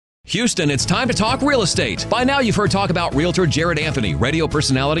Houston, it's time to talk real estate. By now, you've heard talk about Realtor Jared Anthony, radio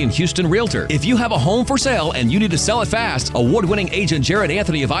personality and Houston Realtor. If you have a home for sale and you need to sell it fast, award-winning agent Jared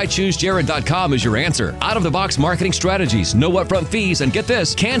Anthony of iChooseJared.com is your answer. Out-of-the-box marketing strategies, no upfront fees, and get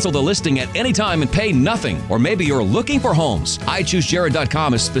this, cancel the listing at any time and pay nothing. Or maybe you're looking for homes.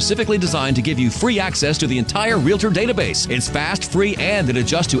 iChooseJared.com is specifically designed to give you free access to the entire Realtor database. It's fast, free, and it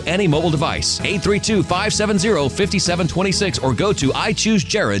adjusts to any mobile device. 832-570-5726 or go to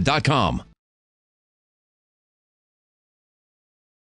iChooseJared.com.